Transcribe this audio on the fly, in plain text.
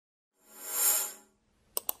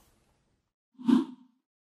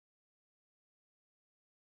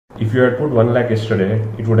If you had put 1 lakh yesterday,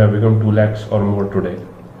 it would have become 2 lakhs or more today.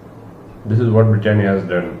 This is what Britannia has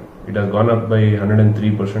done. It has gone up by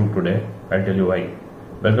 103% today. I'll tell you why.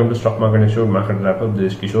 Welcome to Stock Market Institute Market Wrap-Up.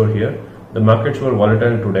 This is Kishore here. The markets were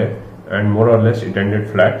volatile today and more or less it ended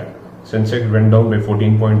flat. Sensex went down by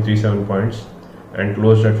 14.37 points and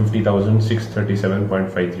closed at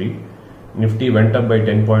 50,637.53. Nifty went up by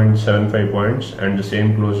 10.75 points and the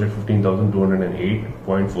same closed at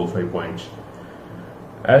 15,208.45 points.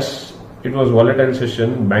 As it was volatile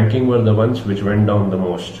session, banking were the ones which went down the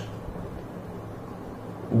most.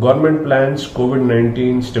 Government plans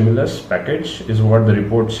COVID-19 stimulus package is what the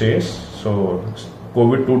report says. So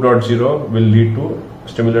COVID 2.0 will lead to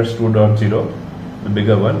stimulus 2.0, the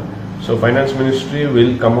bigger one. So Finance Ministry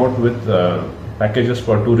will come out with packages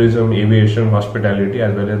for tourism, aviation, hospitality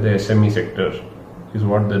as well as the SME sector is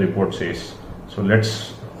what the report says. So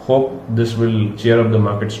let's hope this will cheer up the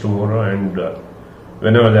markets tomorrow, and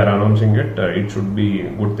whenever they are announcing it, it should be a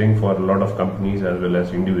good thing for a lot of companies as well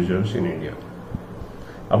as individuals in India.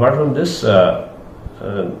 Apart from this,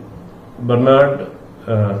 Bernard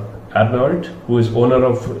Arnault, who is owner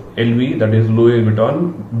of LV, that is Louis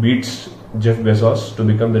Vuitton, beats Jeff Bezos to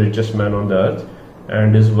become the richest man on the earth,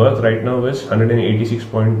 and his worth right now is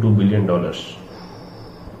 $186.2 billion.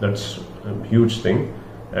 That's a huge thing.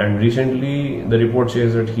 And recently the report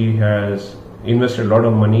says that he has invested a lot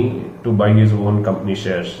of money to buy his own company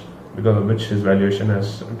shares, because of which his valuation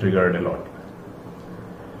has triggered a lot.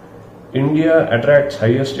 India attracts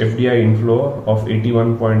highest FDI inflow of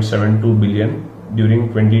 81.72 billion during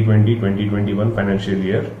 2020-2021 financial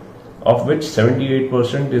year, of which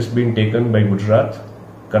 78% is being taken by Gujarat,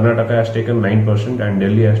 Karnataka has taken 9% and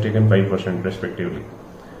Delhi has taken 5% respectively.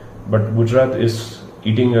 But Gujarat is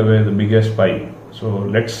eating away the biggest pie. So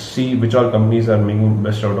let's see which all companies are making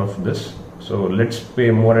best out of this. So let's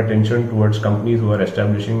pay more attention towards companies who are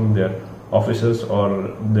establishing their offices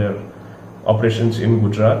or their operations in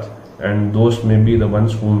Gujarat, and those may be the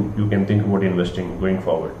ones whom you can think about investing going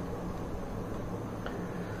forward.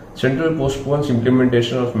 Central postpones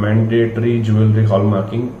implementation of mandatory jewelry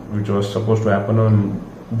hallmarking, which was supposed to happen on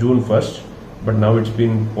June 1st, but now it's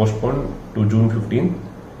been postponed to June 15th.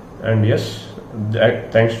 And yes,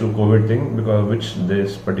 thanks to COVID thing, because of which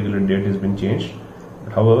this particular date has been changed.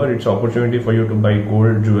 However, it's an opportunity for you to buy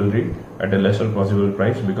gold jewelry at a lesser possible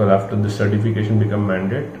price, because after this certification become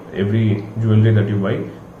mandate, every jewelry that you buy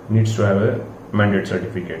needs to have a mandate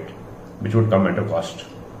certificate, which would come at a cost.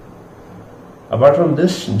 Apart from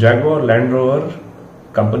this, Jaguar Land Rover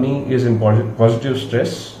company is in positive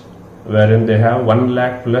stress, wherein they have 1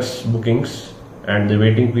 lakh plus bookings and the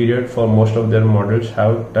waiting period for most of their models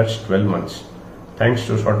have touched 12 months, thanks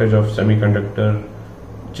to shortage of semiconductor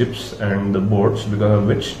chips and the boards, because of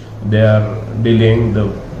which they are delaying the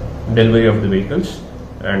delivery of the vehicles.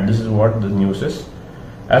 And this is what the news is.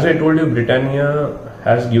 As I told you, Britannia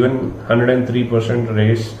has given 103%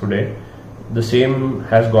 raise today. The same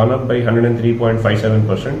has gone up by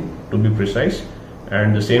 103.57% to be precise,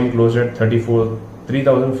 and the same closed at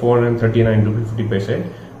 3,439 rupee 50 paise,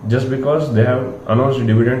 just because they have announced a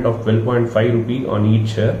dividend of 12.5 rupee on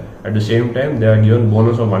each share. At the same time, they are given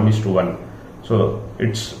bonus of 1:1. So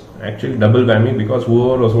it's actually double whammy, because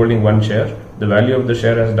whoever was holding one share, the value of the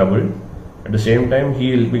share has doubled. At the same time,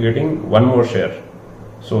 he will be getting one more share.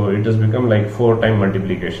 So it has become like 4-time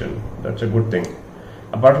multiplication. That's a good thing.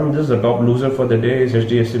 Apart from this, the top loser for the day is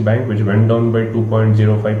HDFC Bank, which went down by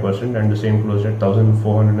 2.05% and the same closed at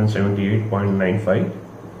 1,478.95.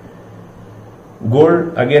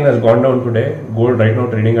 Gold again has gone down today. Gold right now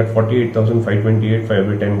trading at 48,528 for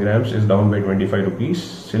every 10 grams is down by 25 rupees.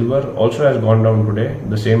 Silver also has gone down today.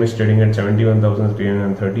 The same is trading at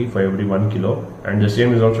 71,330 for every 1 kilo, and the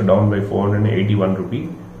same is also down by 481 rupee.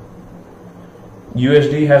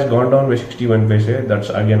 USD has gone down by 61 paise. That's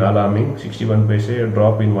again alarming. 61 paise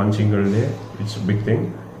drop in one single day. It's a big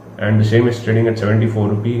thing. And the same is trading at 74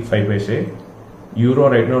 rupee 5 paise. Euro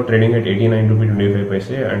right now trading at 89 rupee 25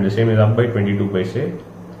 paise, and the same is up by 22 paise.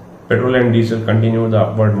 Petrol and diesel continue the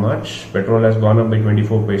upward march. Petrol has gone up by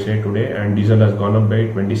 24 paise today, and diesel has gone up by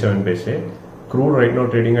 27 paise. Crude right now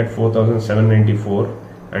trading at 4,794,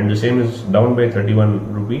 and the same is down by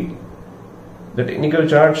 31 rupee. The technical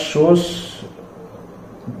chart shows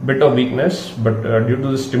bit of weakness, but due to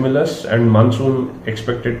the stimulus and monsoon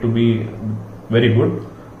expected to be very good,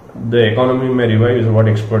 the economy may revive is what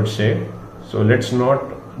experts say. So let's not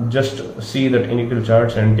just see the technical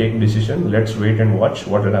charts and take decision. Let's wait and watch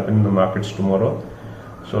what will happen in the markets tomorrow.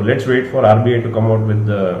 So let's wait for RBI to come out with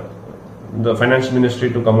the finance ministry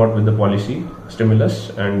to come out with the policy stimulus,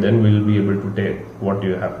 and then we'll be able to take what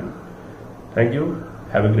will happen. Thank you.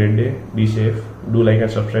 Have a great day. Be safe. Do like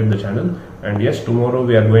and subscribe the channel. And yes, tomorrow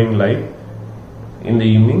we are going live in the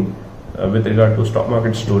evening with regard to stock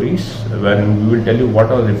market stories, wherein we will tell you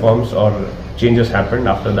what all reforms or changes happened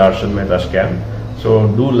after the Arshad Mehta scam. So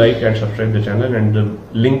do like and subscribe the channel, and the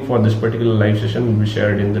link for this particular live session will be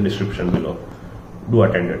shared in the description below. Do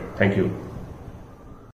attend it. Thank you.